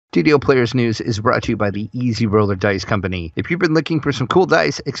DDO Players News is brought to you by the Easy Roller Dice Company. If you've been looking for some cool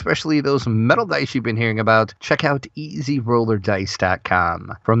dice, especially those metal dice you've been hearing about, check out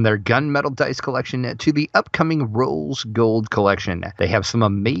EasyRollerDice.com. From their gunmetal dice collection to the upcoming Rose Gold collection, they have some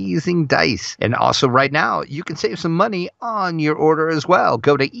amazing dice. And also right now, you can save some money on your order as well.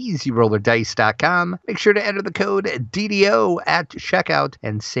 Go to EasyRollerDice.com. Make sure to enter the code DDO at checkout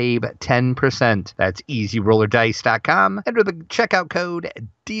and save 10%. That's EasyRollerDice.com. Enter the checkout code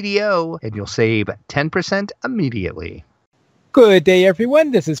DDO, and you'll save 10% immediately. Good day, everyone.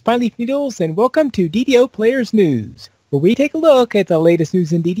 This is Pine Leaf Needles, and welcome to DDO Players News, where we take a look at the latest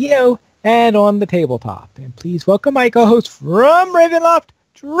news in DDO and on the tabletop. And please welcome my co-host from Ravenloft,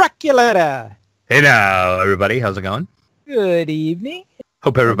 Dracula. Hey now, everybody. How's it going? Good evening.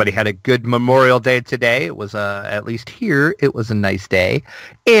 Hope everybody had a good Memorial Day today. It was, at least here, it was a nice day.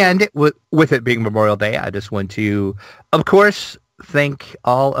 And with it being Memorial Day, I just want to, of course, thank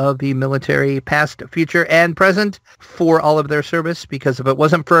all of the military, past, future, and present, for all of their service, because if it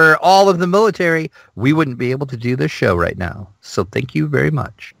wasn't for all of the military, we wouldn't be able to do this show right now. So thank you very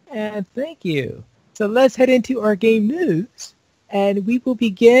much. And thank you. So let's head into our game news, and we will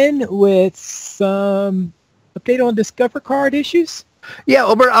begin with some update on Discover card issues. Yeah,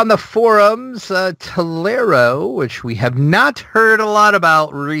 over on the forums, Tolero, which we have not heard a lot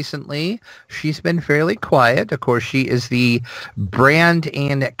about recently, she's been fairly quiet. Of course, she is the brand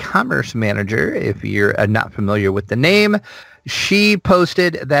and commerce manager, if you're not familiar with the name. She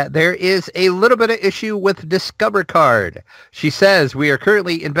posted that there is a little bit of issue with Discover card. She says, we are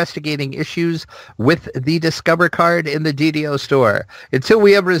currently investigating issues with the Discover card in the DDO store. Until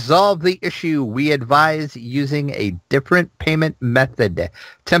we have resolved the issue, we advise using a different payment method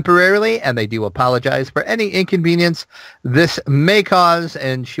temporarily, and they do apologize for any inconvenience this may cause,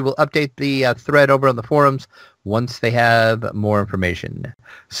 and she will update the thread over on the forums once they have more information.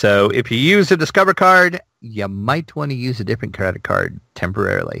 So if you use a Discover card, you might want to use a different credit card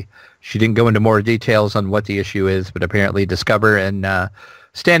temporarily. She didn't go into more details on what the issue is, but apparently Discover and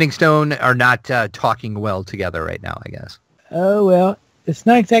Standing Stone are not talking well together right now, I guess. Oh, well, it's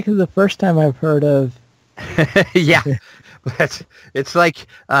not exactly the first time I've heard of. Yeah, it's like,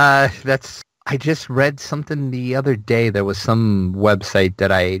 I just read something the other day. There was some website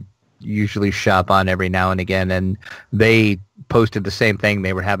that I usually shop on every now and again, and they posted the same thing.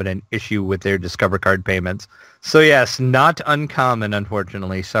 They were having an issue with their Discover card payments. So yes, not uncommon,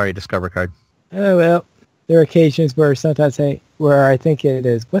 unfortunately. Sorry, Discover card. Oh, well, there are occasions where sometimes where I think it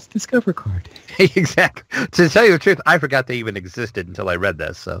is, what's Discover card? Exactly. To tell you the truth, I forgot they even existed until I read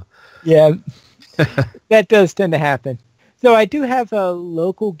this. So yeah, that does tend to happen. So I do have a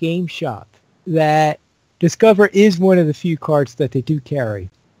local game shop that Discover is one of the few cards that they do carry.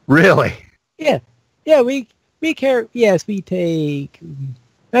 Really? Yeah. Yeah, we carry, yes, we take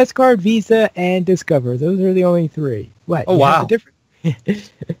MasterCard, Visa, and Discover. Those are the only three. What? Oh, wow.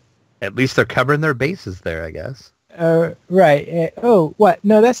 At least they're covering their bases there, I guess. Right. Oh, what?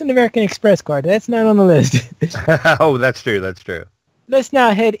 No, that's an American Express card. That's not on the list. Oh, that's true. That's true. Let's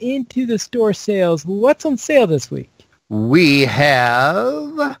now head into the store sales. What's on sale this week? We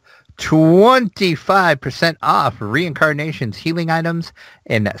have 25% off Reincarnation's healing items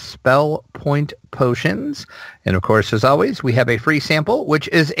and spell point potions. And of course, as always, we have a free sample, which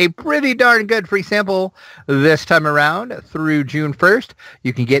is a pretty darn good free sample this time around through June 1st.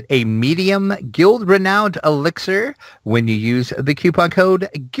 You can get a medium Guild Renowned elixir when you use the coupon code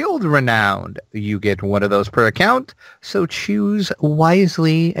Guild Renowned. You get one of those per account, so choose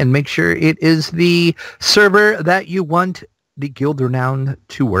wisely and make sure it is the server that you want the Guild Renowned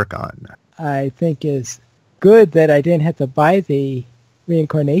to work on. I think it's good that I didn't have to buy the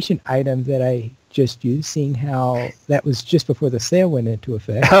reincarnation item that I just used, seeing how that was just before the sale went into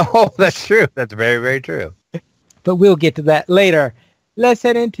effect. Oh, that's true. That's very, very true. But we'll get to that later. Let's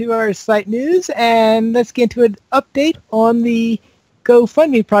head into our site news, and let's get into an update on the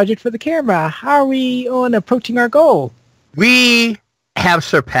GoFundMe project for the camera. How are we on approaching our goal? We have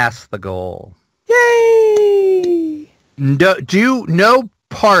surpassed the goal. Yay! No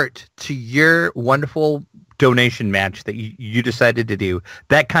part to your wonderful donation match that you decided to do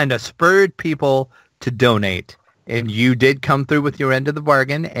that kind of spurred people to donate, and you did come through with your end of the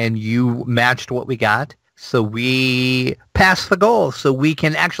bargain and you matched what we got, so we passed the goal, so we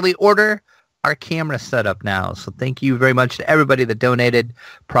can actually order our camera setup now. So thank you very much to everybody that donated.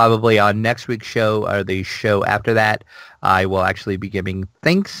 Probably on next week's show or the show after that, I will actually be giving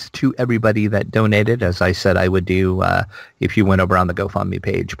thanks to everybody that donated, as I said I would do if you went over on the GoFundMe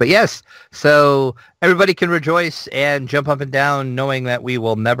page. But yes, so everybody can rejoice and jump up and down knowing that we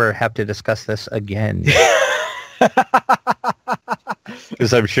will never have to discuss this again.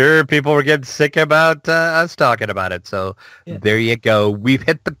 Because I'm sure people were getting sick about us talking about it. So there you go. We've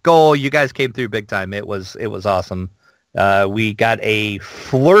hit the goal. You guys came through big time. It was awesome. We got a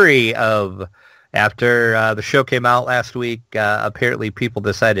flurry of, after the show came out last week, apparently people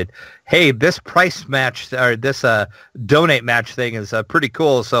decided, hey, this price match or this donate match thing is pretty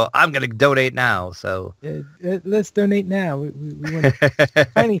cool, so I'm going to donate now. So let's donate now. We want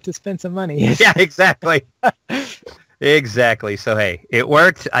Tiny to spend some money. Yeah, exactly. Exactly. So, hey, it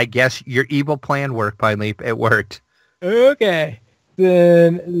worked. I guess your evil plan worked, Pine Leaf. It worked. Okay.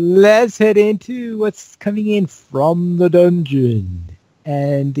 Then let's head into what's coming in from the dungeon.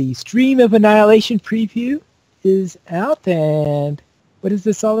 And the Stream of Annihilation preview is out. And what is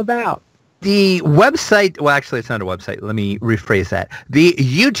this all about? The website, well, actually, it's not a website. Let me rephrase that. The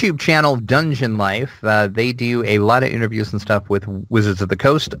YouTube channel Dungeon Life, they do a lot of interviews and stuff with Wizards of the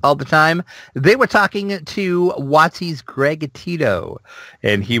Coast all the time. They were talking to WotC's Greg Tito,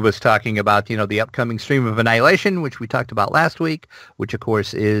 and he was talking about, the upcoming Stream of Annihilation, which we talked about last week, which, of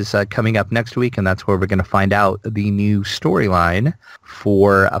course, is coming up next week, and that's where we're going to find out the new storyline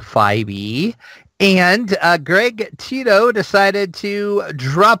for 5e. And Greg Tito decided to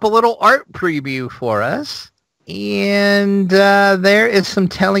drop a little art preview for us. And there is some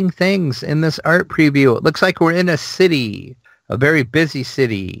telling things in this art preview. It looks like we're in a city, a very busy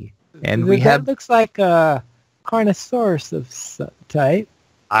city. And that looks like a Carnosaurus of some type.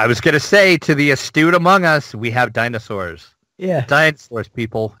 I was going to say, to the astute among us, we have dinosaurs. Yeah. Dinosaurs,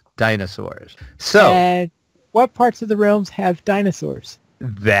 people. Dinosaurs. So, and what parts of the realms have dinosaurs?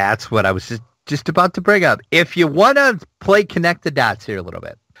 That's what I was just about to bring up. If you want to play Connect the Dots here a little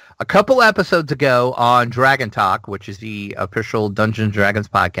bit, a couple episodes ago on Dragon Talk, which is the official Dungeons & Dragons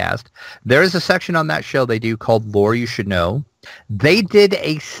podcast, there is a section on that show they do called Lore You Should Know. They did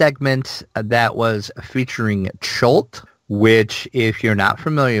a segment that was featuring Chult, which, if you're not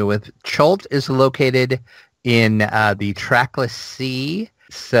familiar with, Chult is located in the Trackless Sea.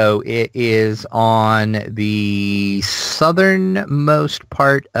 So it is on the southernmost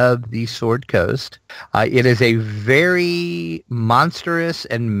part of the Sword Coast. It is a very monstrous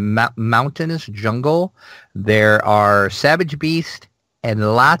and mountainous jungle. There are savage beasts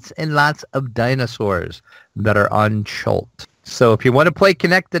and lots of dinosaurs that are on Chult. So if you want to play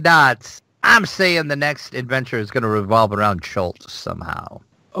Connect the Dots, I'm saying the next adventure is going to revolve around Chult somehow.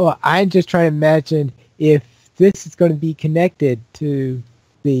 Oh, I'm just trying to imagine if this is going to be connected to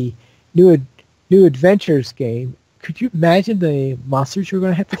the new Adventures game. Could you imagine the monsters you're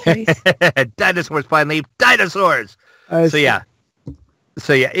going to have to face? Dinosaurs, finally. Dinosaurs! So yeah,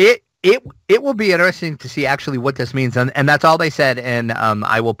 it will be interesting to see actually what this means. And that's all they said. And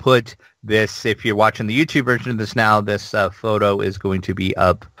I will put this, if you're watching the YouTube version of this now, this photo is going to be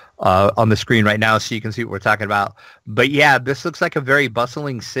up on the screen right now so you can see what we're talking about. But yeah, this looks like a very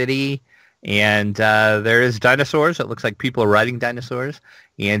bustling city. And there is dinosaurs. It looks like people are riding dinosaurs.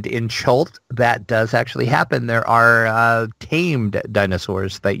 And in Chult, that does actually happen. There are tamed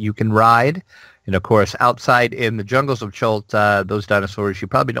dinosaurs that you can ride. And, of course, outside in the jungles of Chult, those dinosaurs you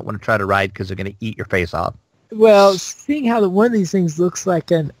probably don't want to try to ride because they're going to eat your face off. Well, seeing how one of these things looks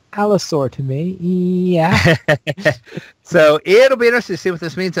like an allosaur to me, yeah. So it'll be interesting to see what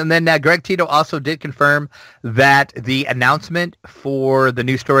this means. And then Greg Tito also did confirm that the announcement for the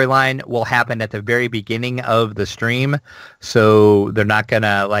new storyline will happen at the very beginning of the stream. So they're not going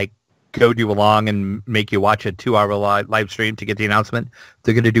to goad you along and make you watch a 2-hour live stream to get the announcement.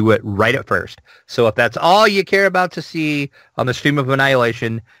 They're going to do it right at first. So if that's all you care about to see on the Stream of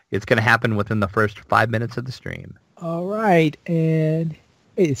Annihilation, it's going to happen within the first 5 minutes of the stream. All right. And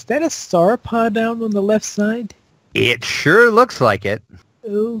is that a sauropod down on the left side? It sure looks like it.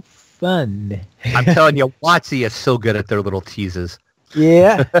 Oh, fun. I'm telling you, WotC is so good at their little teases.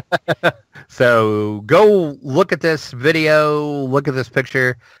 Yeah. So go look at this video, look at this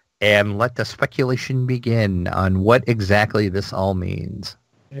picture, and let the speculation begin on what exactly this all means.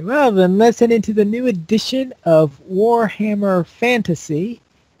 Well, then let's head into the new edition of Warhammer Fantasy.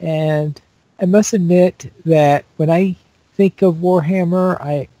 And I must admit that when I think of Warhammer,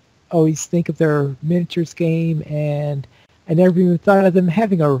 I always think of their miniatures game, and I never even thought of them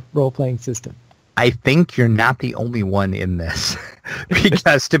having a role-playing system. I think you're not the only one in this.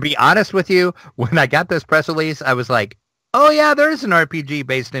 Because to be honest with you, when I got this press release, I was like, oh yeah, there is an RPG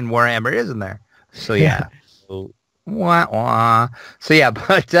based in Warhammer, isn't there? So yeah. So, wah, wah. So yeah,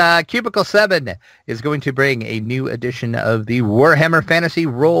 but Cubicle 7 is going to bring a new edition of the Warhammer Fantasy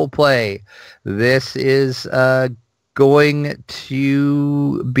Roleplay. This is going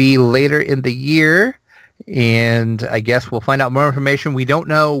to be later in the year, and I guess we'll find out more information. We don't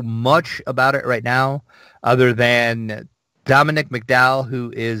know much about it right now, other than Dominic McDowell,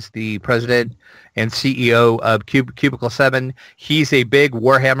 who is the president and CEO of Cubicle 7. He's a big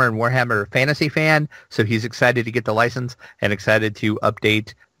Warhammer and Warhammer Fantasy fan, so he's excited to get the license and excited to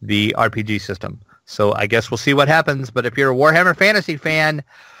update the RPG system. So I guess we'll see what happens, but if you're a Warhammer Fantasy fan,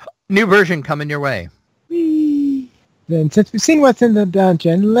 new version coming your way. Whee! Then since we've seen what's in the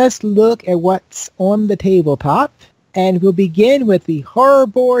dungeon, let's look at what's on the tabletop. And we'll begin with the Horror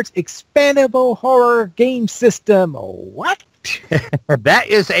Board's expandable horror game system. What? That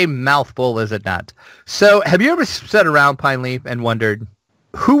is a mouthful, is it not? So have you ever sat around, Pine Leaf, and wondered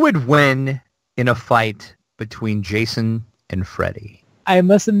who would win in a fight between Jason and Freddy? I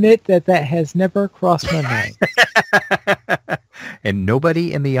must admit that has never crossed my mind. And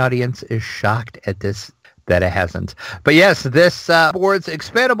nobody in the audience is shocked at this, that it hasn't. But yes, this board's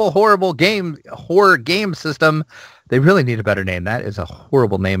expandable horror game system, they really need a better name. That is a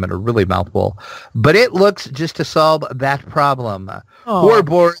horrible name and a really mouthful. But it looks just to solve that problem. Horror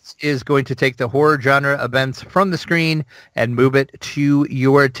Boards is going to take the horror genre events from the screen and move it to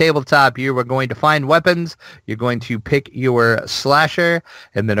your tabletop. You are going to find weapons. You're going to pick your slasher.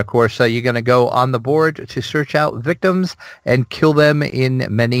 And then, of course, you're going to go on the board to search out victims and kill them in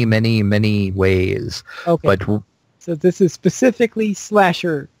many, many, many ways. Okay. So this is specifically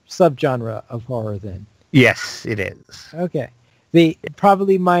slasher subgenre of horror then? Yes, it is. Okay.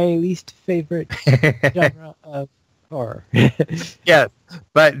 Probably my least favorite genre of horror. Yeah,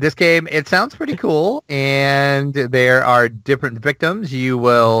 but this game, it sounds pretty cool, and there are different victims.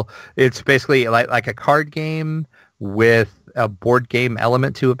 It's basically like a card game with a board game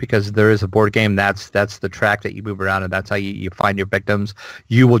element to it, because there is a board game. That's the track that you move around, and that's how you find your victims.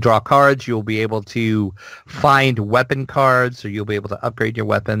 You will draw cards. You'll be able to find weapon cards, or you'll be able to upgrade your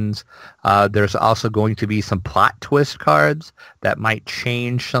weapons. There's also going to be some plot twist cards that might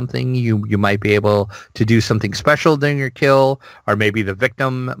change something. You might be able to do something special during your kill, or maybe the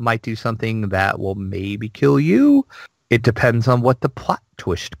victim might do something that will maybe kill you. It depends on what the plot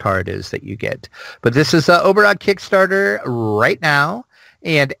twist card is that you get. But this is over on Kickstarter right now.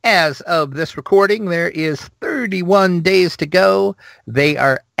 And as of this recording, there is 31 days to go. They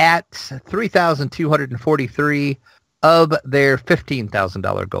are at 3,243 of their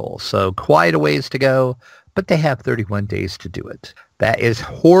 $15,000 goal. So quite a ways to go, but they have 31 days to do it. That is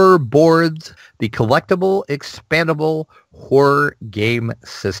Horror Boards, the collectible, expandable horror game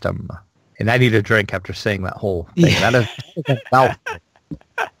system. And I need a drink after saying that whole thing. That is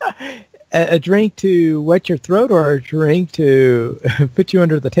a drink to wet your throat, or a drink to put you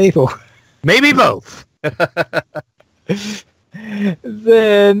under the table? Maybe both.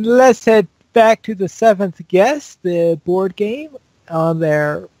 Then let's head back to the seventh guest, the board game, on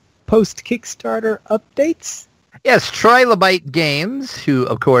their post-Kickstarter updates. Yes, Trilobite Games, who,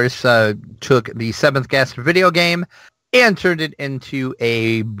 of course, took the seventh guest video game and turned it into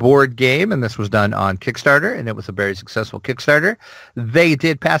a board game, and this was done on Kickstarter, and it was a very successful Kickstarter. They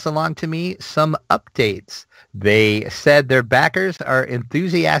did pass along to me some updates. They said their backers are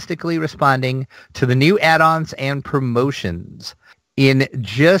enthusiastically responding to the new add-ons and promotions. In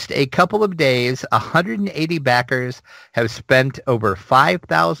just a couple of days, 180 backers have spent over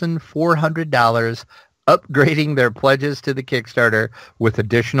 $5,400 upgrading their pledges to the Kickstarter with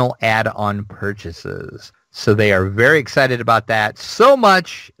additional add-on purchases. So they are very excited about that, so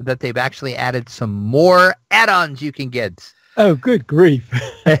much that they've actually added some more add-ons you can get. Oh, good grief.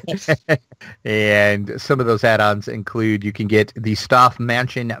 And some of those add-ons include, you can get the Stoff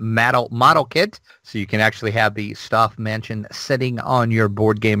Mansion model kit, so you can actually have the Stoff Mansion sitting on your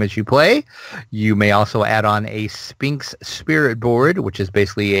board game as you play. You may also add on a Sphinx Spirit board, which is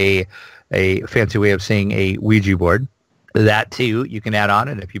basically a fancy way of saying a Ouija board. That, too, you can add on,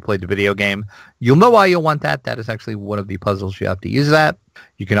 and if you played the video game, you'll know why you'll want that. That is actually one of the puzzles you have to use that.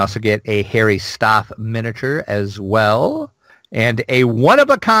 You can also get a Harry Stoff miniature as well, and a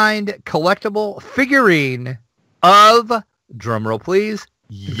one-of-a-kind collectible figurine of, drumroll please,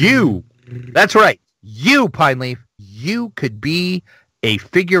 you. That's right, you, Pine Leaf. You could be a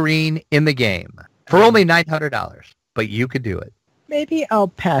figurine in the game for only $900, but you could do it. Maybe I'll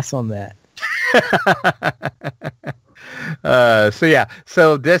pass on that.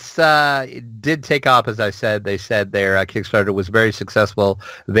 So this did take off, as I said. They said their Kickstarter was very successful.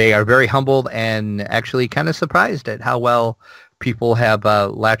 They are very humbled and actually kind of surprised at how well people have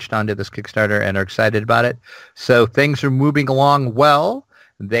latched onto this Kickstarter and are excited about it. So things are moving along well.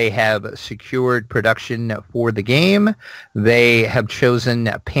 They have secured production for the game. They have chosen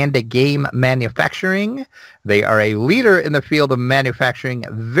Panda Game Manufacturing. They are a leader in the field of manufacturing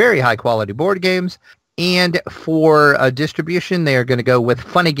very high-quality board games. And for distribution, they are going to go with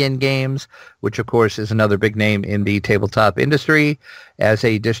Fun Again Games, which, of course, is another big name in the tabletop industry as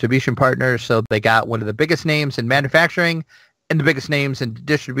a distribution partner. So they got one of the biggest names in manufacturing and the biggest names in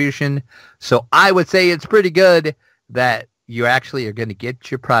distribution. So I would say it's pretty good that you actually are going to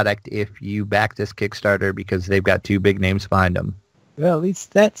get your product if you back this Kickstarter because they've got two big names behind them. Well, at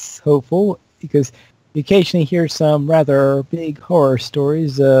least that's hopeful because you occasionally hear some rather big horror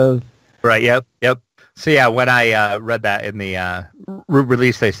stories of... Right, yep. So yeah, when I read that in the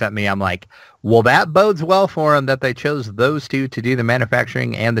release they sent me, I'm like, well, that bodes well for them that they chose those two to do the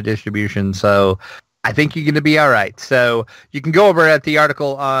manufacturing and the distribution. So I think you're going to be all right. So you can go over at the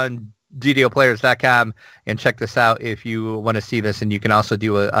article on DDOplayers.com and check this out if you want to see this. And you can also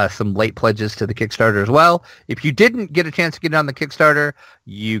do some late pledges to the Kickstarter as well. If you didn't get a chance to get it on the Kickstarter,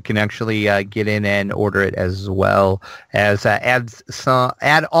 you can actually get in and order it as well as add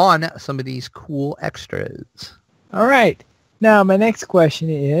on some of these cool extras. All right. Now, my next question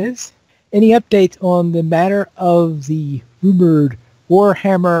is, any updates on the matter of the rumored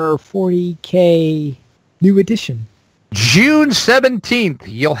Warhammer 40K new edition? June 17th,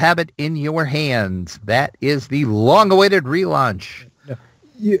 you'll have it in your hands. That is the long-awaited relaunch.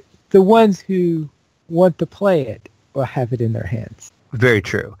 The ones who want to play it will have it in their hands. Very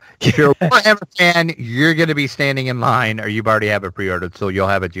true. If you're a Warhammer fan, you're going to be standing in line, or you've already have it pre-ordered, so you'll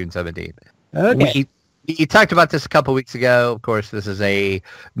have it June 17th. Okay. We talked about this a couple weeks ago. Of course, this is a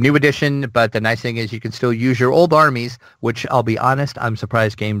new edition, but the nice thing is you can still use your old armies, which I'll be honest, I'm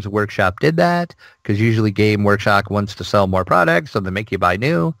surprised Games Workshop did that, because usually Game Workshop wants to sell more products, so they make you buy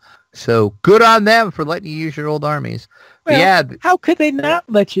new. So good on them for letting you use your old armies. Well, yeah, how could they not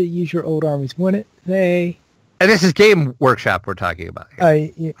let you use your old armies? Wouldn't they? And this is Game Workshop we're talking about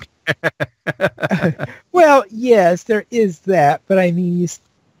here. Yeah. Well, yes, there is that, but I mean,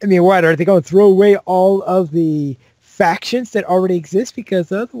 what, are they going to throw away all of the factions that already exist?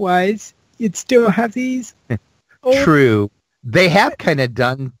 Because otherwise, you'd still have these. True. They have kind of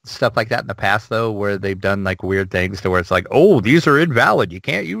done stuff like that in the past, though, where they've done like weird things to where it's like, oh, these are invalid. You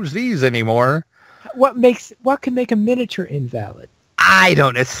can't use these anymore. What can make a miniature invalid? I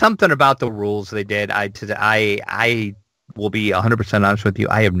don't know. It's something about the rules they did. I will be 100% honest with you.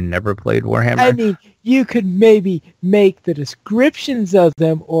 I have never played Warhammer. I mean, you could maybe make the descriptions of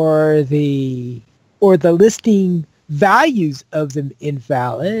them or the listing values of them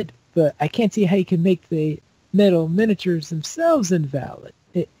invalid, but I can't see how you can make the metal miniatures themselves invalid.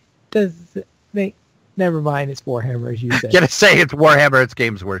 It doesn't make... Never mind, it's Warhammer, as you said. Gonna say it's Warhammer, it's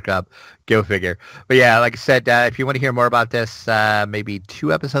Games Workshop. Go figure. But yeah, like I said, if you want to hear more about this, maybe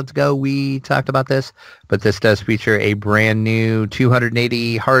 2 episodes ago we talked about this, but this does feature a brand new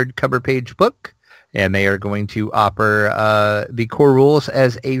 280 hardcover page book, and they are going to offer the core rules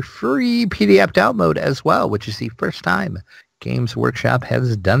as a free PDF download as well, which is the first time Games Workshop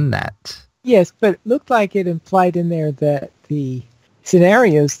has done that. Yes, but it looked like it implied in there that the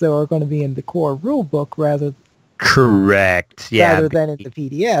scenarios, though, are going to be in the core rule book rather Correct. Yeah. rather than in the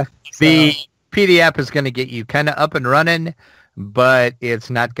PDF. The PDF is going to get you kind of up and running, but it's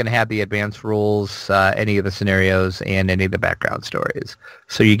not going to have the advanced rules, any of the scenarios, and any of the background stories.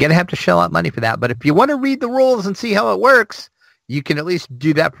 So you're going to have to shell out money for that. But if you want to read the rules and see how it works, you can at least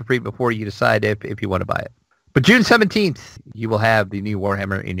do that for free before you decide if you want to buy it. But June 17th, you will have the new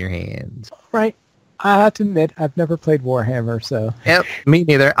Warhammer in your hands. Right. I have to admit, I've never played Warhammer, so... Yep, me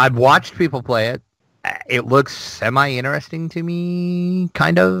neither. I've watched people play it. It looks semi-interesting to me,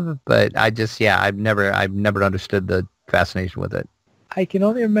 kind of, but I've never understood the fascination with it. I can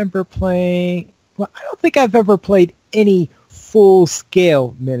only remember playing... Well, I don't think I've ever played any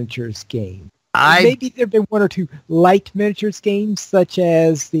full-scale miniatures game. Maybe there have been 1 or 2 light miniatures games, such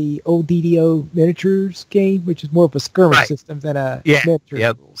as the old DDO miniatures game, which is more of a skirmish system than a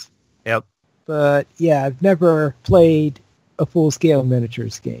miniatures rules. Yep. But yeah, I've never played a full-scale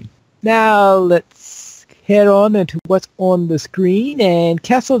miniatures game. Now let's head on into what's on the screen, and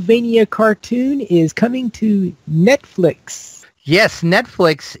Castlevania cartoon is coming to Netflix. Yes,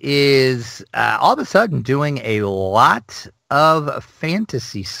 Netflix is all of a sudden doing a lot of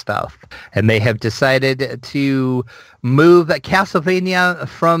fantasy stuff, and they have decided to move Castlevania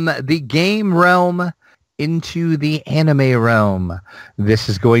from the game realm into the anime realm. This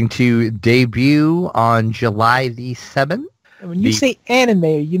is going to debut on July the 7th. When you say anime,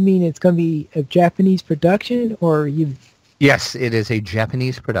 you mean it's going to be a Japanese production, or you... Yes, it is a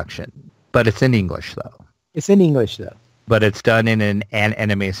Japanese production, but it's in English, though. It's in English, though. but it's done in an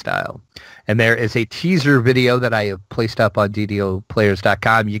anime style. And there is a teaser video that I have placed up on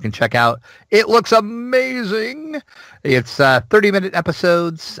DDOplayers.com. You can check out. It looks amazing. It's 30-minute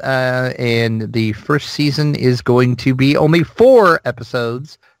episodes, and the first season is going to be only 4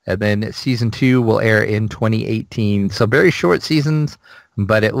 episodes, and then season 2 will air in 2018. So very short seasons,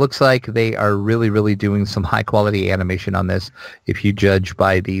 but it looks like they are really, really doing some high-quality animation on this if you judge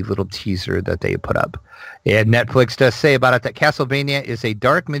by the little teaser that they put up. And Netflix does say about it that Castlevania is a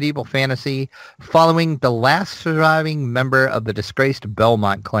dark medieval fantasy following the last surviving member of the disgraced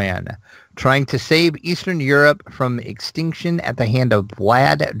Belmont clan, trying to save Eastern Europe from extinction at the hand of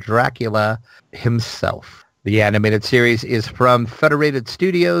Vlad Dracula himself. The animated series is from Federated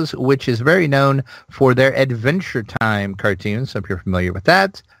Studios, which is very known for their Adventure Time cartoons, so if you're familiar with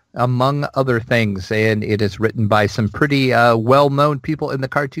that, among other things. And it is written by some pretty well-known people in the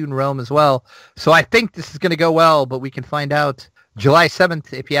cartoon realm as well. So I think this is going to go well, but we can find out July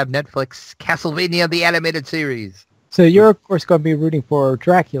 7th if you have Netflix, Castlevania, the animated series. So you're, of course, going to be rooting for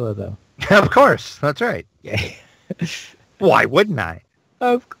Dracula, though. Of course. That's right. Why wouldn't I?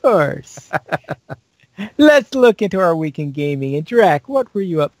 Of course. Let's look into our week in gaming. And Drac, what were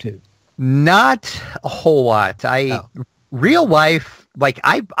you up to? Not a whole lot. Real life, like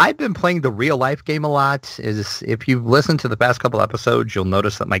I've been playing the real life game a lot. Is if you've listened to the past couple episodes, you'll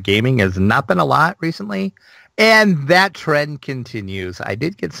notice that my gaming has not been a lot recently. And that trend continues. I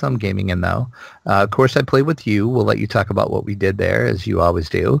did get some gaming in, though. Of course, I played with you. We'll let you talk about what we did there, as you always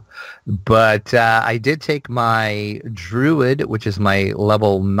do. But I did take my Druid, which is my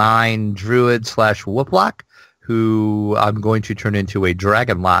level 9 Druid / Wooflock, who I'm going to turn into a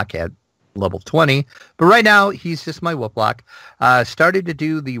Dragonlock at level 20. But right now, he's just my Wooflock. Started to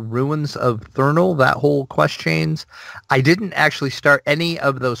do the Ruins of Thurnal, that whole quest chains. I didn't actually start any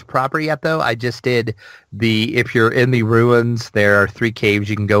of those proper yet, though. I just did if you're in the ruins, there are 3 caves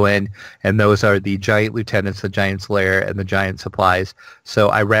you can go in, and those are the Giant Lieutenants, the Giant's Lair, and the Giant Supplies. So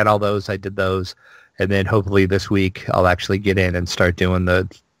I ran all those. I did those. And then hopefully this week, I'll actually get in and start doing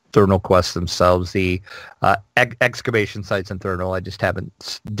the Thurnal quests themselves, the excavation sites in Thurnal. I just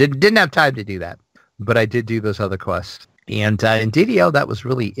didn't have time to do that, but I did do those other quests. And in DDO, that was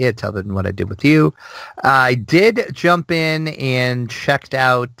really it, other than what I did with you. I did jump in and checked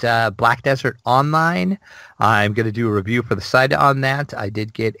out Black Desert Online. I'm going to do a review for the site on that. I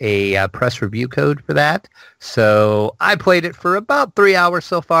did get a press review code for that, so I played it for about 3 hours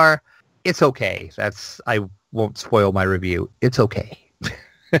so far. It's okay. I won't spoil my review. It's okay.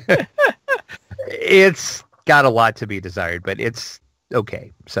 It's got a lot to be desired, but it's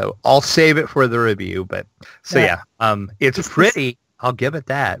okay. So I'll save it for the review. But it's pretty. I'll give it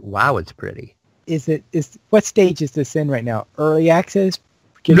that. Wow, it's pretty. What stage is this in right now? Early access?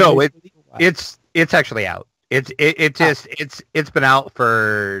 No, it's actually out. It's been out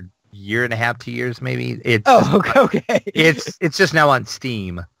for a year and a half, 2 years maybe. Okay. It's just now on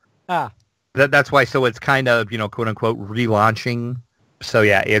Steam. That's why. So it's kind of quote unquote relaunching. So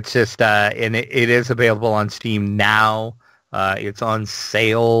yeah, it's just and it is available on Steam now. It's on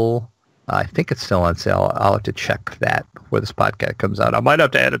sale. I think it's still on sale. I'll have to check that before this podcast comes out. I might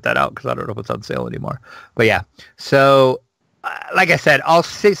have to edit that out because I don't know if it's on sale anymore. But yeah, so like I said, I'll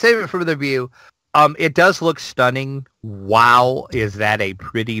save it for the review. It does look stunning. Wow, is that a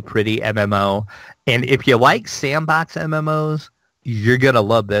pretty MMO? And if you like sandbox MMOs, you're going to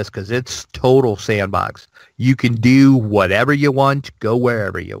love this because it's total sandbox. You can do whatever you want, go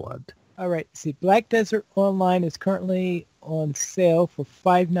wherever you want. All right. See, Black Desert Online is currently on sale for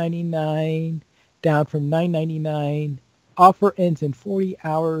 $5.99, down from $9.99. Offer ends in 40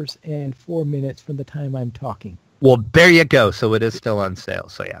 hours and 4 minutes from the time I'm talking. Well, there you go. So it is still on sale.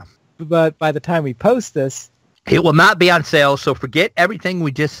 So yeah. But by the time we post this, it will not be on sale. So forget everything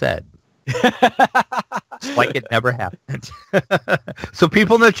we just said. Like it never happened. So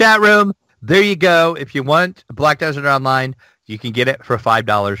people in the chat room, there you go. If you want Black Desert Online, you can get it for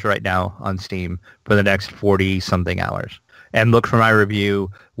 $5 right now on Steam for the next 40-something hours. And look for my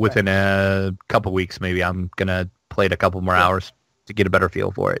review within a couple weeks. Maybe I'm going to play it a couple more hours to get a better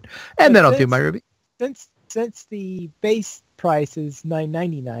feel for it. And then I'll do my review. Since the base price is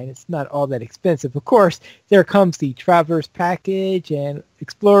 $9.99, it's not all that expensive. Of course, there comes the Traveler's Package and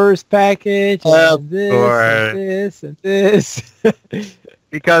Explorer's Package and this and this.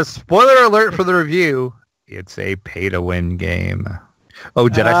 Because, spoiler alert for the review, it's a pay-to-win game. Oh,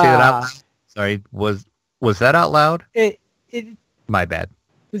 did I say that out loud? Sorry, was that out loud? My bad.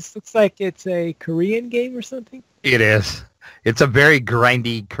 This looks like it's a Korean game or something. It is. It's a very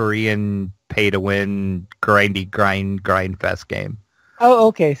grindy Korean pay-to-win, grind fest game. Oh,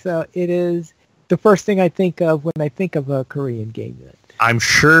 okay. So it is the first thing I think of when I think of a Korean game. I'm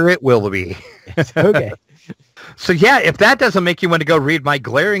sure it will be. Okay. So yeah, if that doesn't make you want to go read my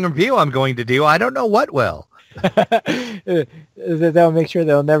glaring review I'm going to do, I don't know what will. They'll make sure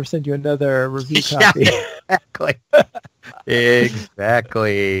they'll never send you another review copy. Yeah, exactly.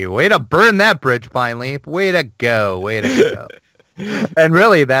 Exactly. Way to burn that bridge finally. Way to go. Way to go. And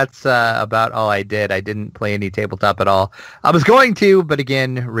really, that's about all I did. I didn't play any tabletop at all. I was going to, but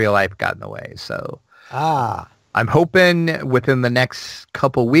again, real life got in the way. So I'm hoping within the next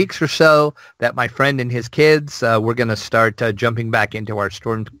couple weeks or so that my friend and his kids, we're going to start jumping back into our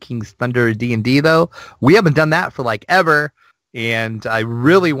Storm King's Thunder D&D, though. We haven't done that for like ever, and I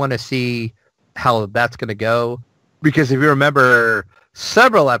really want to see how that's going to go. Because if you remember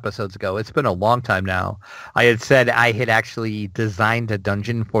several episodes ago, it's been a long time now, I had said I had actually designed a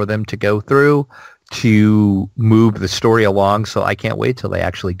dungeon for them to go through to move the story along, so I can't wait till they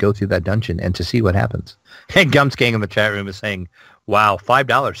actually go through that dungeon and to see what happens. And Gums Gang in the chat room is saying, wow,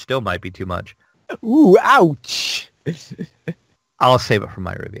 $5 still might be too much. Ooh, ouch. I'll save it for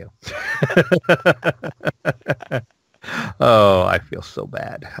my review. Oh, I feel so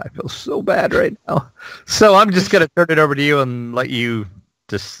bad. I feel so bad right now. So I'm just going to turn it over to you and let you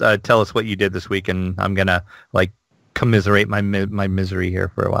just tell us what you did this week, and I'm going to like commiserate my misery here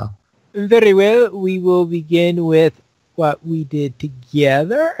for a while. Very well. We will begin with what we did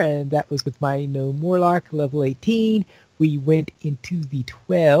together, and that was with my Gnome Warlock, level 18. We went into the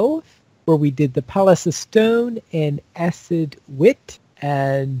 12, where we did the Palace of Stone and Acid Wit,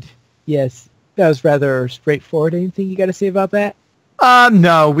 and yes, that was rather straightforward. Anything you got to say about that?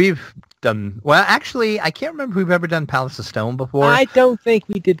 No, we've done... Well, actually, I can't remember if we've ever done Palace of Stone before. I don't think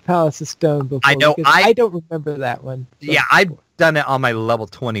we did Palace of Stone before. I know. I don't remember that one. Yeah, I've done it on my level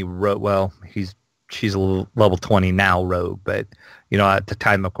 20 rogue. Well, she's a level 20 now rogue, but, you know, at the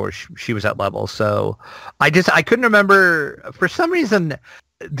time, of course, she was at level. So I couldn't remember. For some reason,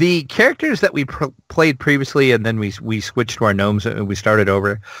 the characters that we played previously, and then we switched to our gnomes and we started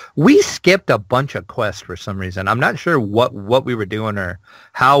over, we skipped a bunch of quests for some reason. I'm not sure what we were doing or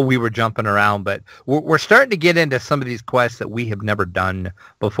how we were jumping around, but we're starting to get into some of these quests that we have never done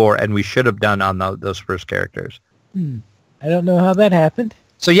before, and we should have done on those first characters. I don't know how that happened.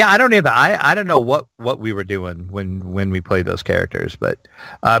 So yeah, I don't either. I don't know what we were doing when we played those characters, but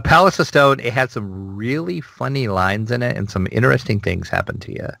Palace of Stone, it had some really funny lines in it and some interesting things happened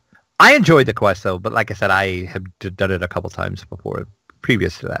to you. I enjoyed the quest though, but like I said, I have done it a couple times before,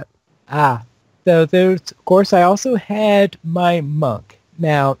 previous to that. So there's, of course, I also had my monk.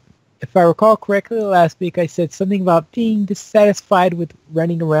 Now, if I recall correctly, last week I said something about being dissatisfied with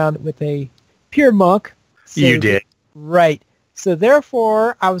running around with a pure monk. So You did. Right. So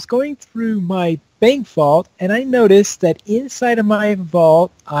therefore, I was going through my bank vault, and I noticed that inside of my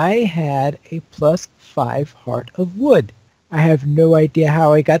vault, I had a +5 Heart of Wood. I have no idea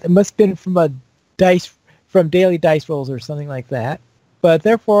how I got it. It must have been from daily dice rolls or something like that. But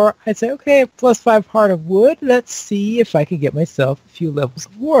therefore, I said, okay, +5 Heart of Wood. Let's see if I can get myself a few levels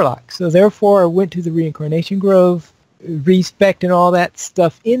of Warlock. So therefore, I went to the Reincarnation Grove, respect and all that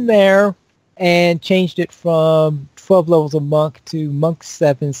stuff in there, and changed it from 12 levels of Monk to Monk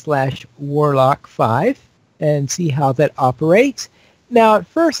 7/Warlock 5, and see how that operates. Now, at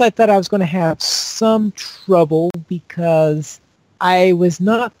first, I thought I was going to have some trouble because I was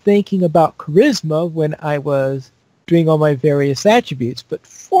not thinking about Charisma when I was doing all my various attributes. But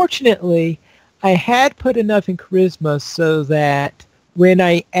fortunately, I had put enough in Charisma so that when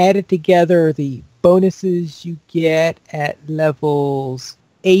I added together the bonuses you get at levels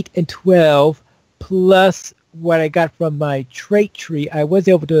 8 and 12, plus what I got from my trait tree, I was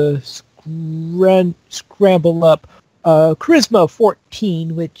able to scramble up Charisma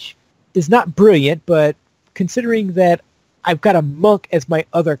 14, which is not brilliant, but considering that I've got a monk as my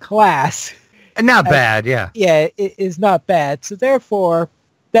other class... Not bad, yeah. Yeah, it is not bad. So therefore,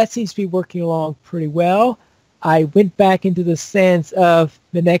 that seems to be working along pretty well. I went back into the sands of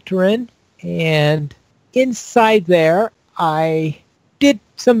Menectarin, and inside there, I did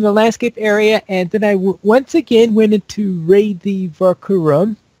some of the landscape area, and then I once again went into raid the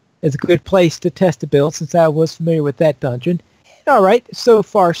Varkurum as a good place to test the build since I was familiar with that dungeon. And all right, so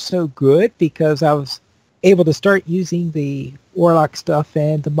far so good, because I was able to start using the Warlock stuff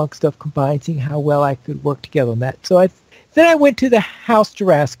and the Monk stuff combined, seeing how well I could work together on that. So then I went to the House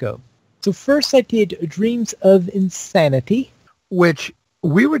Jarasco. So first I did Dreams of Insanity. Which,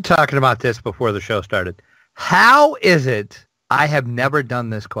 we were talking about this before the show started. How is it I have never done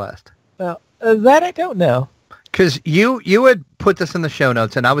this quest? Well, that I don't know. Because you had put this in the show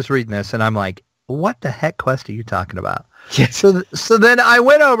notes, and I was reading this, and I'm like, what the heck quest are you talking about? Yes. So then I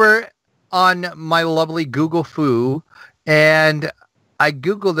went over, on my lovely Google Foo, and I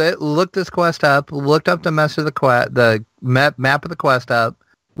Googled it, looked this quest up, looked up the mess of the map of the quest up,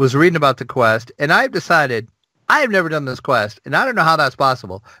 was reading about the quest, and I've decided I have never done this quest, and I don't know how that's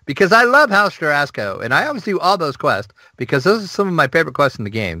possible, because I love House Tarasco, and I always do all those quests, because those are some of my favorite quests in the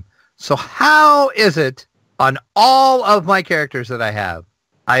game. So how is it on all of my characters that I have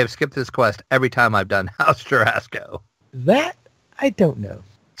skipped this quest every time I've done House Tarasco? That, I don't know.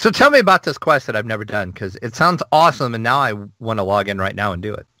 So tell me about this quest that I've never done, because it sounds awesome, and now I want to log in right now and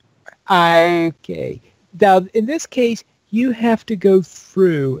do it. Okay. Now, in this case, you have to go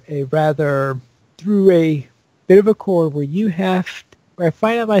through a bit of a core where I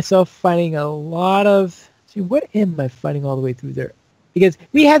find out myself finding a lot of... See, what am I finding all the way through there? Because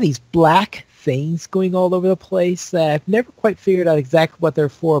we have these black things going all over the place that I've never quite figured out exactly what they're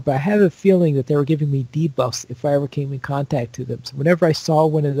for, but I have a feeling that they were giving me debuffs if I ever came in contact with them. So whenever I saw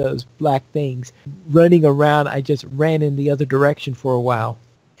one of those black things running around, I just ran in the other direction for a while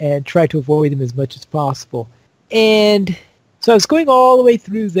and tried to avoid them as much as possible. And so I was going all the way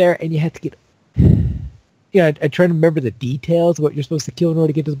through there, and you had to get... I try to remember the details of what you're supposed to kill in order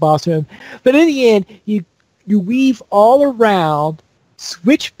to get to the boss room. But in the end, you weave all around,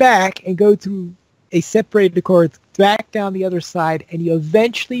 switch back, and go through a separated course back down the other side, and you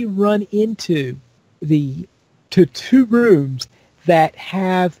eventually run into two rooms that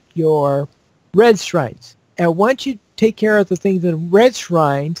have your red shrines. And once you take care of the things in red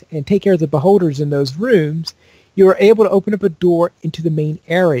shrines and take care of the beholders in those rooms, you are able to open up a door into the main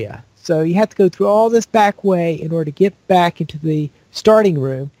area. So you have to go through all this back way in order to get back into the starting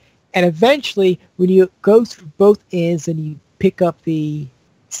room. And eventually, when you go through both ends and you pick up the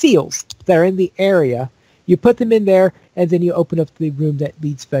seals that are in the area, you put them in there, and then you open up the room that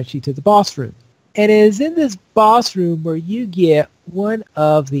leads eventually to the boss room. And it is in this boss room where you get one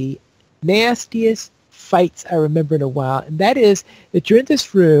of the nastiest fights I remember in a while, and that is that you're in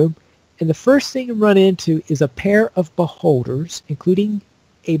this room, and the first thing you run into is a pair of beholders, including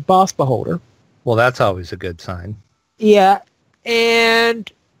a boss beholder. Well, that's always a good sign. Yeah,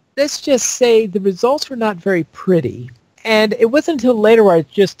 and let's just say the results were not very pretty. And it wasn't until later where I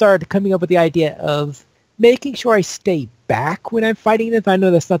just started coming up with the idea of making sure I stay back when I'm fighting them. I know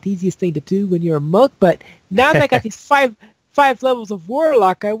that's not the easiest thing to do when you're a monk, but now that I got these five levels of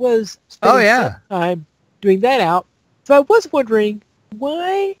Warlock, I was spending some time doing that out. So I was wondering,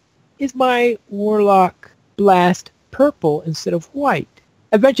 why is my Warlock blast purple instead of white?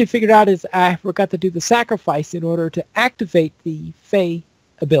 I eventually figured out is I forgot to do the sacrifice in order to activate the Fey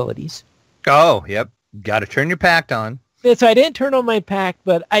abilities. Oh, yep. Got to turn your pact on. Yeah, so I didn't turn on my pact,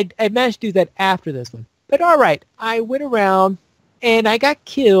 but I managed to do that after this one. But all right, I went around, and I got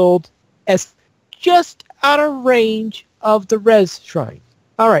killed as just out of range of the res shrine.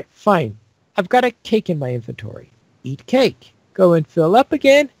 All right, fine. I've got a cake in my inventory. Eat cake. Go and fill up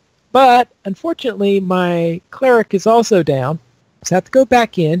again. But unfortunately, my cleric is also down. So I have to go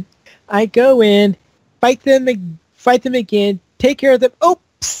back in. I go in, fight them again, take care of them.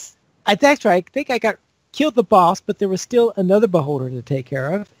 Oops! That's right. I think I killed the boss, but there was still another beholder to take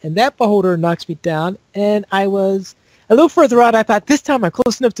care of. And that beholder knocks me down, and I was a little further out. I thought, this time I'm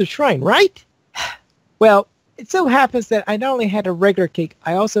close enough to the shrine, right? Well, it so happens that I not only had a regular cake,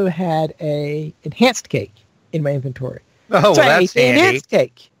 I also had a enhanced cake in my inventory. Oh, so well, I ate that's the handy. enhanced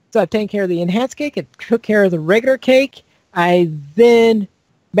cake. So I've taken care of the enhanced cake and took care of the regular cake. I then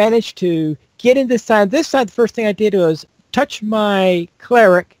managed to get in this time. This time, the first thing I did was touch my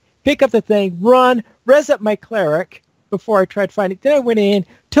cleric, pick up the thing, run, res up my cleric before I tried to find it. Then I went in,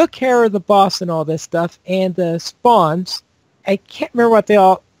 took care of the boss and all this stuff, and the spawns. I can't remember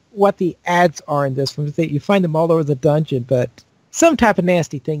what the ads are in this one. You find them all over the dungeon, but some type of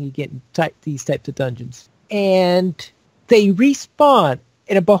nasty thing you get in these types of dungeons. And they respawn.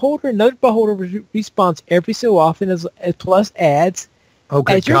 And another beholder respawns every so often as plus ads. Oh,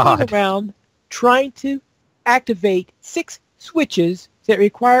 good as you're God. going around trying to activate 6 switches that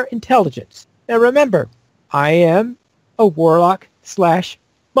require intelligence. Now remember, I am a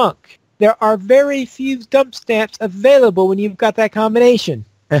warlock/monk. There are very few dump stamps available when you've got that combination.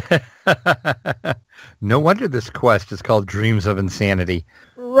 No wonder this quest is called Dreams of Insanity.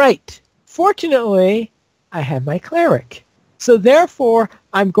 Right. Fortunately, I have my cleric. So therefore,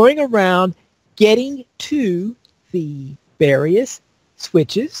 I'm going around getting to the various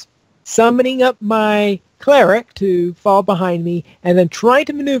switches, summoning up my cleric to fall behind me, and then trying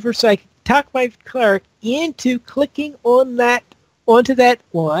to maneuver so I can talk my cleric into clicking onto that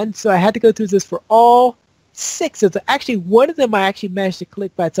one. So I had to go through this for all 6 of them. Actually, one of them I actually managed to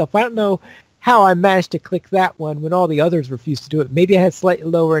click by itself. I don't know how I managed to click that one when all the others refused to do it. Maybe I had slightly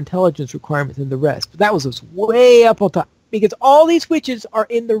lower intelligence requirements than the rest, but that was just way up on top because all these switches are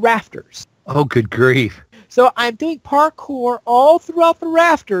in the rafters. Oh, good grief. So I'm doing parkour all throughout the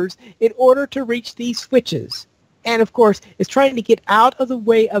rafters in order to reach these switches. And of course, it's trying to get out of the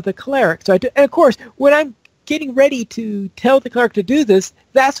way of the cleric. So and of course, when I'm getting ready to tell the cleric to do this,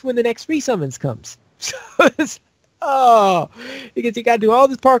 that's when the next resummons comes. So it's, because you got to do all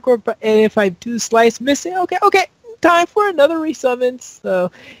this parkour, and if I do slice missing, okay, time for another resummons.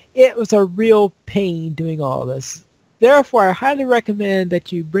 So it was a real pain doing all this. Therefore, I highly recommend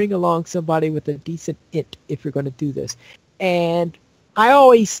that you bring along somebody with a decent int if you're going to do this. And I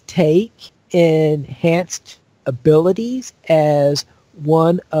always take enhanced abilities as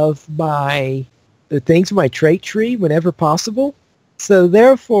one of the things in my trait tree whenever possible. So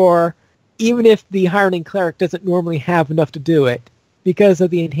therefore, even if the hireling cleric doesn't normally have enough to do it, because of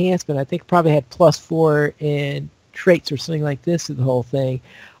the enhancement, I think probably had +4 in traits or something like this through the whole thing.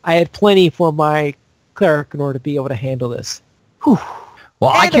 I had plenty for my cleric in order to be able to handle this. Whew.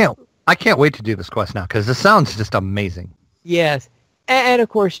 Well, I can't wait to do this quest now because this sounds just amazing. Yes. And of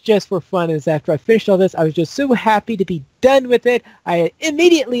course, just for fun, is after I finished all this, I was just so happy to be done with it. I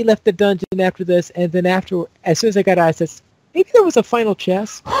immediately left the dungeon after this, and then as soon as I got out, I said, maybe there was a final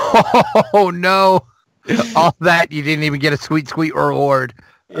chest. Oh, no. All that, you didn't even get a sweet reward.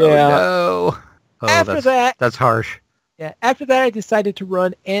 Yeah. Oh, no. Oh, After that... That's harsh. Yeah, after that, I decided to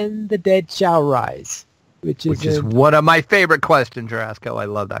run And the Dead Shall Rise, which is one of my favorite quests in Jarasco. I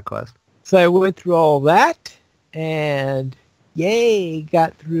love that quest. So I went through all that, and yay,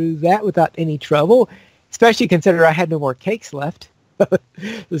 got through that without any trouble, especially considering I had no more cakes left.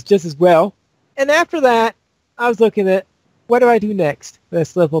 It was just as well. And after that, I was looking at, what do I do next?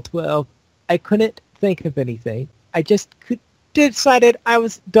 That's level 12. I couldn't think of anything. I just decided I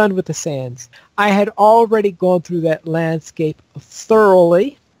was done with the sands. I had already gone through that landscape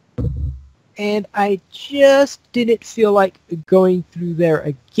thoroughly, and I just didn't feel like going through there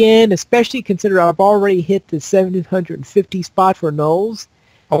again, especially considering I've already hit the 750 spot for Knolls.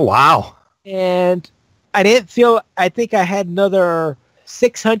 Oh, wow. And I think I had another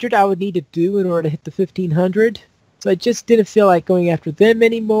 600 I would need to do in order to hit the 1500. So I just didn't feel like going after them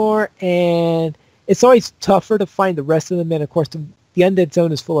anymore, and it's always tougher to find the rest of them, and of course the Undead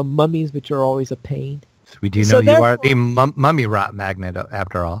Zone is full of mummies, which are always a pain. So we do know you are the mummy rot magnet,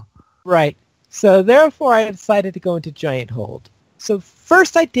 after all. Right. So therefore I decided to go into Giant Hold. So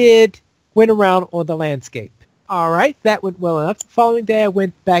first I went around on the landscape. All right, that went well enough. The following day I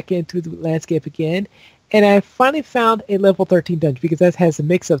went back into the landscape again, and I finally found a level 13 dungeon, because that has a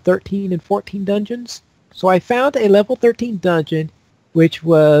mix of 13 and 14 dungeons. So I found a level 13 dungeon, which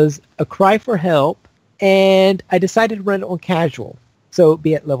was a cry for help, and I decided to run it on casual, so it would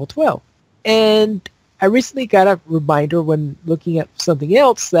be at level 12. And I recently got a reminder when looking at something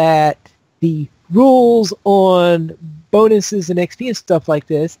else that the rules on bonuses and XP and stuff like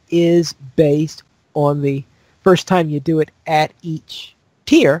this is based on the first time you do it at each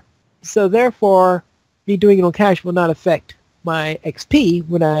tier. So therefore, me doing it on casual will not affect my XP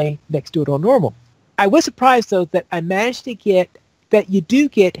when I next do it on normal. I was surprised, though, that I managed to get that you do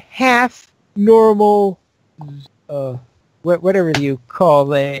get half normal, whatever you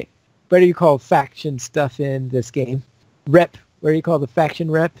call faction stuff in this game. Rep, what do you call the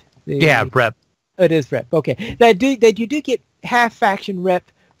faction rep? Rep. Oh, it is rep. Okay, that you do get half faction rep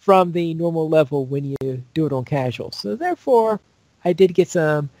from the normal level when you do it on casual. So therefore, I did get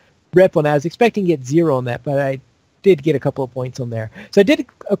some rep on that. I was expecting to get 0 on that, but I did get a couple of points on there. So I did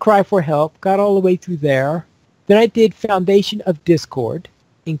a cry for help, got all the way through there. Then I did Foundation of Discord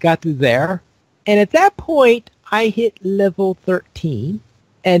and got through there. And at that point, I hit level 13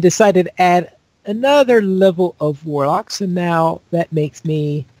 and decided to add another level of Warlock. So now that makes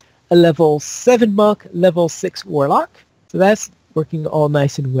me a level 7 Monk, level 6 Warlock. So that's working all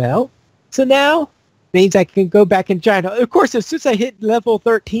nice and well. So now means I can go back and Giant Hold. Of course, as soon as I hit level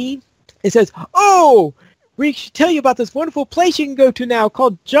 13, it says, oh, we should tell you about this wonderful place you can go to now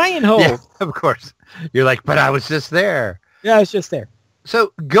called Giant Hold. Yeah, of course. You're like, but I was just there. Yeah, I was just there.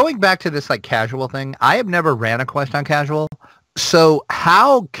 So going back to this like casual thing, I have never ran a quest on casual. So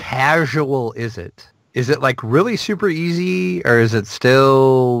how casual is it? Is it like really super easy, or is it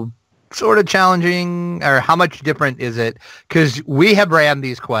still sort of challenging, or how much different is it? Because we have ran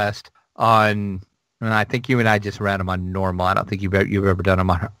these quests on, and I think you and I just ran them on normal. I don't think you've ever done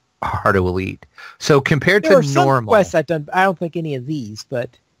them on hard to elite. So compared there to are normal some quests I've done, I don't think any of these, but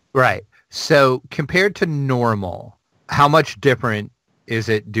right. So compared to normal, how much different is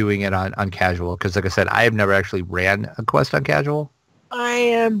it doing it on casual? Because like I said, I have never actually ran a quest on casual.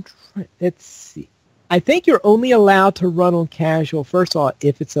 Let's see. I think you're only allowed to run on casual, first of all,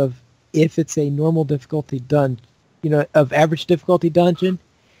 if it's a normal difficulty of average difficulty dungeon.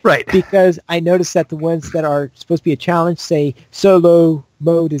 Right. Because I noticed that the ones that are supposed to be a challenge say solo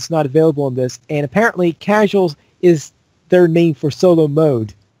mode is not available in this, and apparently casuals is their name for solo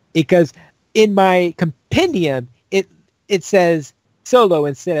mode. Because in my compendium, it says solo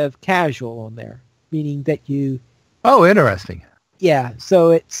instead of casual on there, meaning that you... Oh, interesting. Yeah,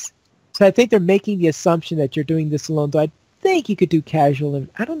 so I think they're making the assumption that you're doing this alone, though I think you could do casual, and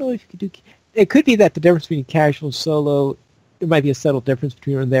I don't know if you could do... It could be that the difference between casual and solo, there might be a subtle difference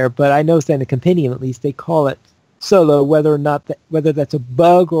between here and there, but I noticed that in the compendium, at least, they call it solo, whether that's a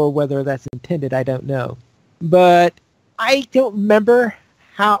bug or whether that's intended, I don't know. But I don't remember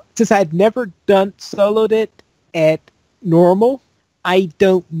how, since I'd never soloed it at normal, I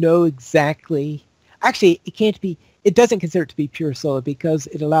don't know exactly. Actually, it doesn't consider it to be pure solo because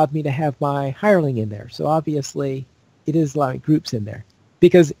it allowed me to have my hireling in there. So obviously, it is allowing groups in there.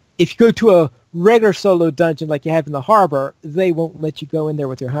 Because if you go to a regular solo dungeon like you have in the harbor, they won't let you go in there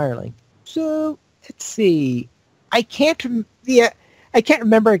with your hireling. So, let's see. I can't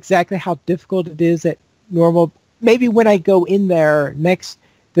remember exactly how difficult it is at normal. Maybe when I go in there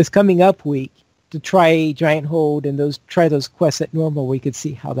this coming up week to try Giant Hold and try those quests at normal, we could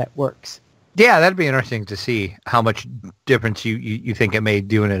see how that works. Yeah, that'd be interesting to see how much difference you think it made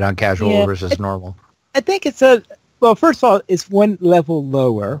doing it on casual versus normal. I think it's first of all, it's one level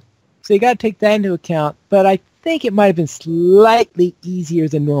lower, so you got to take that into account, but I think it might have been slightly easier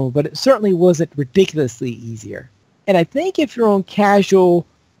than normal, but it certainly wasn't ridiculously easier. And I think if you're on casual,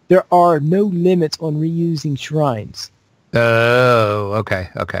 there are no limits on reusing shrines. Oh, okay.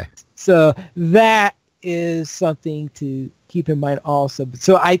 So that is something to keep in mind also.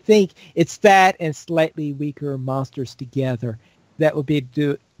 So I think it's that and slightly weaker monsters together that would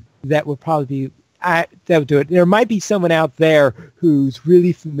do it. There might be someone out there who's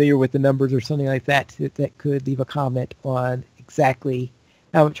really familiar with the numbers or something like that could leave a comment on exactly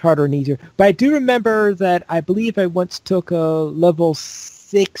how much harder and easier. But I do remember that I believe I once took a level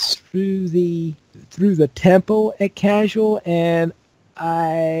 6 through the temple at casual, and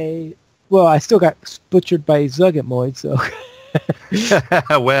I still got butchered by Zuggitmoid, so...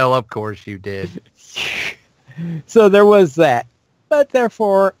 Well, of course you did. So there was that. But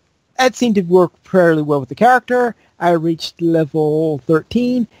therefore, that seemed to work fairly well with the character. I reached level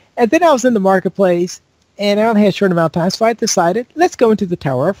 13, and then I was in the marketplace, and I only had a short amount of time, so I decided, let's go into the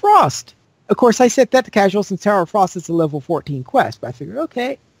Tower of Frost. Of course, I set that to casual since Tower of Frost is a level 14 quest, but I figured,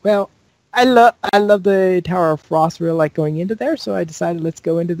 okay, well, I love the Tower of Frost, really like going into there, so I decided let's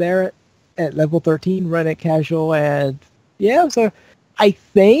go into there at level 13, run it casual, and yeah, so I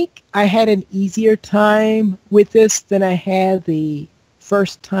think I had an easier time with this than I had the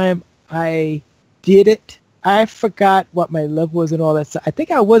first time I did it. I forgot what my level was and all that stuff. I think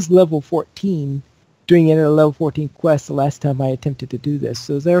I was level 14 doing it at a level 14 quest the last time I attempted to do this,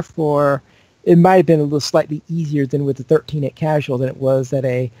 so therefore it might have been a little slightly easier than with the 13 at casual than it was at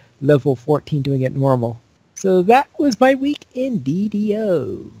a level 14 doing it normal. So that was my week in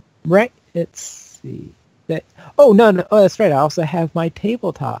DDO. Right? Let's see. Oh, that's right. I also have my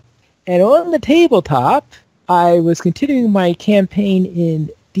tabletop. And on the tabletop, I was continuing my campaign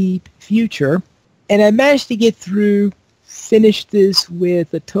in Deep Future, and I managed to finish this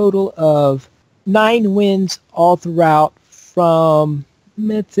with a total of 9 wins all throughout from,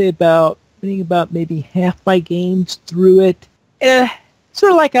 let's say, about maybe half my games through it. And I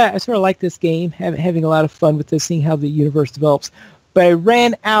sort of like this game, having a lot of fun with this, seeing how the universe develops. But I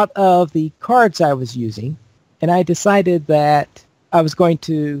ran out of the cards I was using, and I decided that I was going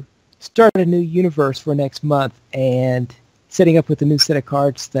to start a new universe for next month and setting up with a new set of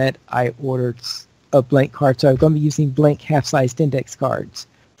cards that I ordered of blank cards. So I'm going to be using blank half-sized index cards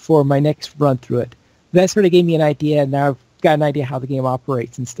for my next run through it. That sort of gave me an idea, and now I've got an idea how the game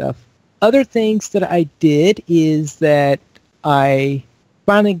operates and stuff. Other things that I did is that I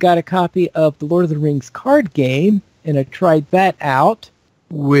finally got a copy of the Lord of the Rings card game, and I tried that out.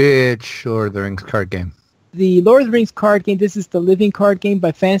 Which Lord of the Rings card game? The Lord of the Rings card game. This is the Living Card Game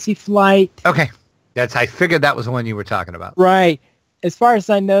by Fantasy Flight. Okay. I figured that was the one you were talking about. Right. As far as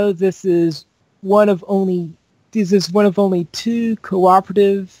I know, this is one of only 2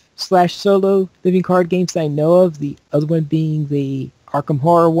 cooperative / solo living card games I know of, the other one being the Arkham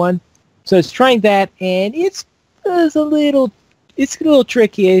Horror one. So it's trying that, and it's a little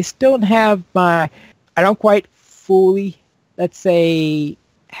tricky. I don't quite fully, let's say,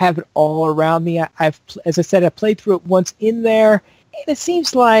 have it all around me. As I said, I played through it once in there, and it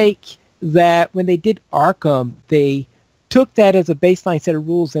seems like that when they did Arkham, they took that as a baseline set of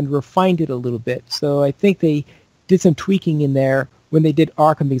rules and refined it a little bit. So I think they did some tweaking in there when they did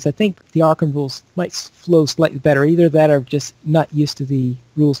Arkham, because I think the Arkham rules might flow slightly better. Either that or just not used to the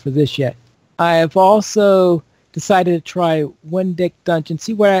rules for this yet. I have also decided to try One Deck Dungeon,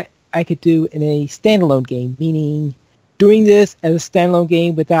 see what I could do in a standalone game, meaning doing this as a standalone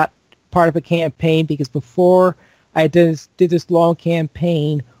game without part of a campaign, because before I did this long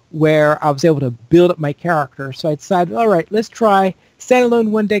campaign where I was able to build up my character. So I decided, all right, let's try standalone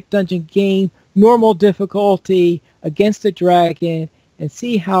One Deck Dungeon game, normal difficulty, against a dragon, and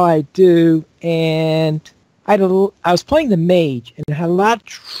see how I do. And I was playing the mage and had a lot of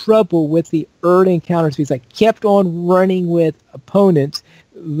trouble with the early encounters because I kept on running with opponents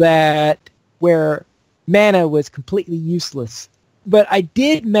where mana was completely useless. But I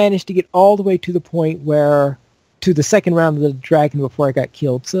did manage to get all the way to the point to the second round of the dragon before I got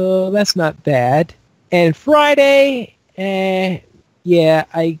killed, so that's not bad. And Friday, I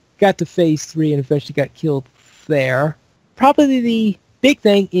got to phase 3 and eventually got killed there. Probably the big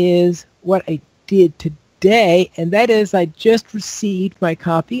thing is what I did today, and that is I just received my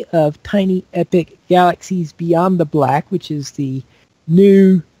copy of Tiny Epic Galaxies Beyond the Black, which is the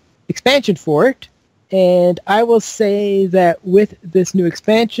new expansion for it. And I will say that with this new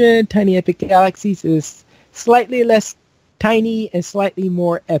expansion, Tiny Epic Galaxies is slightly less tiny and slightly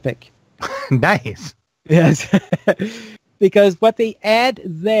more epic. Nice. Yes. Because what they add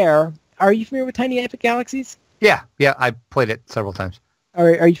there, are you familiar with Tiny Epic Galaxies? Yeah, I played it several times. All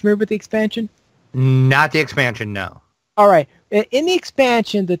right, are you familiar with the expansion? Not the expansion, no. All right. In the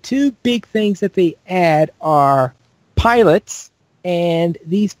expansion, the two big things that they add are pilots, and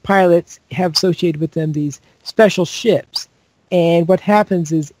these pilots have associated with them these special ships. And what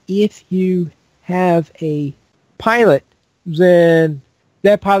happens is if you have a pilot, then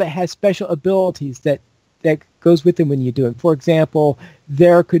that pilot has special abilities that goes with them when you do it. For example,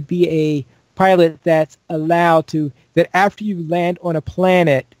 there could be a pilot that's allowed that after you land on a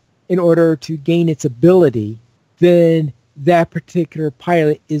planet in order to gain its ability, then that particular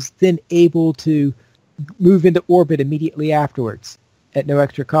pilot is then able to move into orbit immediately afterwards at no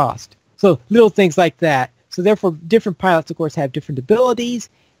extra cost. So little things like that. So therefore, different pilots, of course, have different abilities,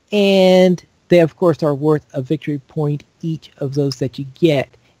 and they, of course, are worth a victory point each of those that you get.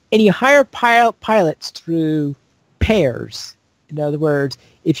 And you hire pilots through pairs. In other words,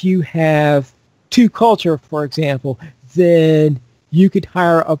 if you have 2 culture, for example, then you could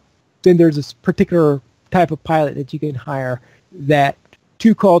then there's this particular type of pilot that you can hire that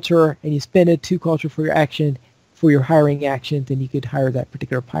 2 culture, and you spend a 2 culture for your action, for your hiring action, then you could hire that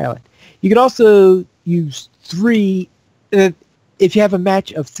particular pilot. You could also use 3. If you have a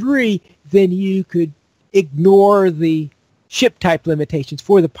match of 3, then you could ignore the ship type limitations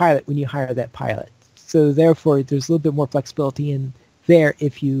for the pilot when you hire that pilot. So therefore, there's a little bit more flexibility in there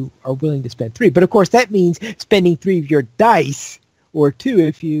if you are willing to spend 3. But of course, that means spending 3 of your dice, or 2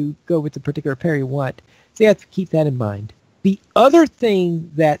 if you go with the particular pair you want. So you have to keep that in mind. The other thing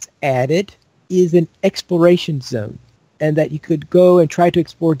that's added is an exploration zone, and that you could go and try to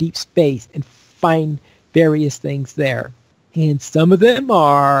explore deep space and find various things there. And some of them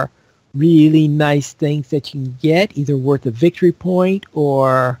are really nice things that you can get, either worth a victory point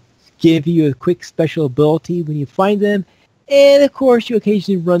or give you a quick special ability when you find them. And of course, you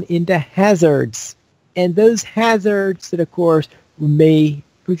occasionally run into hazards. And those hazards that, of course,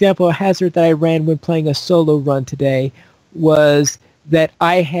 for example, a hazard that I ran when playing a solo run today was that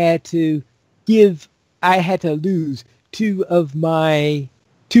I had to lose 2 of my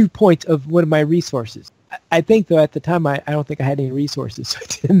 2 points of one of my resources. I think, though, at the time, I don't think I had any resources, so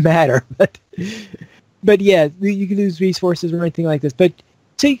it didn't matter. But yeah, you could lose resources or anything like this. But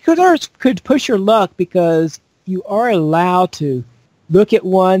so you could push your luck, because you are allowed to look at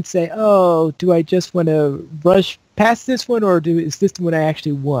one, say, oh, do I just want to rush past this one, or is this the one I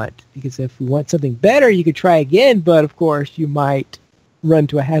actually want? Because if we want something better, you could try again, but of course you might run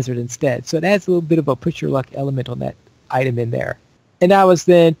to a hazard instead. So it adds a little bit of a push your luck element on that item in there. And I was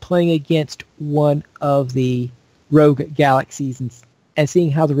then playing against one of the rogue galaxies and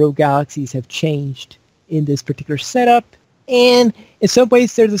seeing how the rogue galaxies have changed in this particular setup. And in some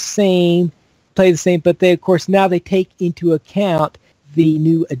ways they're the same, play the same, but they, of course, now they take into account the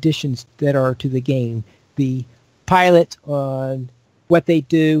new additions that are to the game. The pilots on what they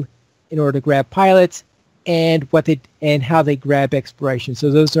do in order to grab pilots, and how they grab exploration.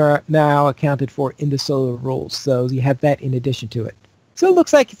 So those are now accounted for in the solo rules. So you have that in addition to it. So it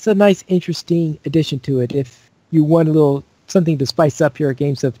looks like it's a nice, interesting addition to it if you want a little something to spice up your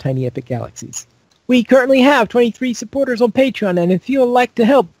games of Tiny Epic Galaxies. We currently have 23 supporters on Patreon, and if you would like to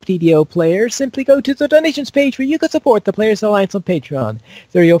help DDO players, simply go to the donations page where you can support the Players Alliance on Patreon.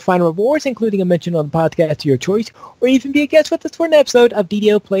 There you'll find rewards, including a mention on the podcast of your choice, or even be a guest with us for an episode of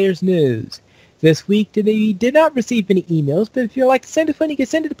DDO Players News. This week, we did not receive any emails, but if you'd like to send us one, you can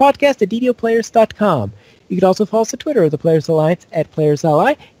send it to the podcast at ddoplayers.com. You can also follow us on Twitter, the Players Alliance at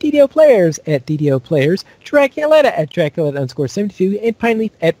PlayersLI, DDO Players at DDO Players, Draculetta at Draculetta_72, and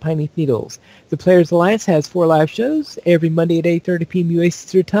Pineleaf at Pineleaf Needles. The Players Alliance has 4 live shows. Every Monday at 8:30 p.m. UA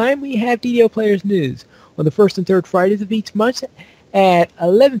Eastern Time, we have DDO Players News. On the first and third Fridays of each month at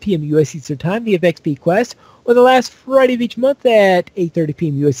 11 p.m. U.S. Eastern Time, we have XP Quest. On the last Friday of each month at 8:30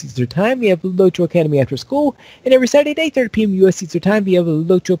 p.m. U.S. Eastern Time, we have Locho Academy After School. And every Saturday at 8:30 p.m. U.S. Eastern Time, we have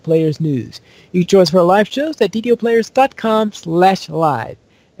Locho Players News. You can join us for our live shows at ddoplayers.com/live.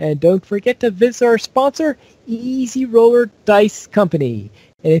 And don't forget to visit our sponsor, Easy Roller Dice Company.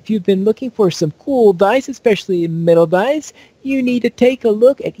 And if you've been looking for some cool dice, especially metal dice, you need to take a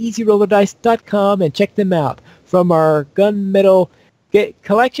look at easyrollerdice.com and check them out. From our gunmetal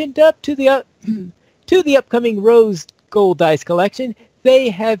collection up to the upcoming Rose Gold Dice collection, they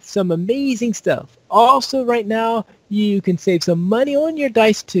have some amazing stuff. Also, right now, you can save some money on your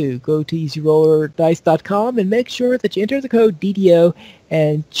dice, too. Go to easyrollerdice.com and make sure that you enter the code DDO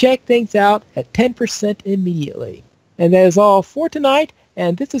and check things out at 10% immediately. And that is all for tonight,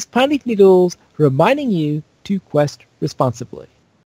 and this is Pineleaf Needles reminding you to quest responsibly.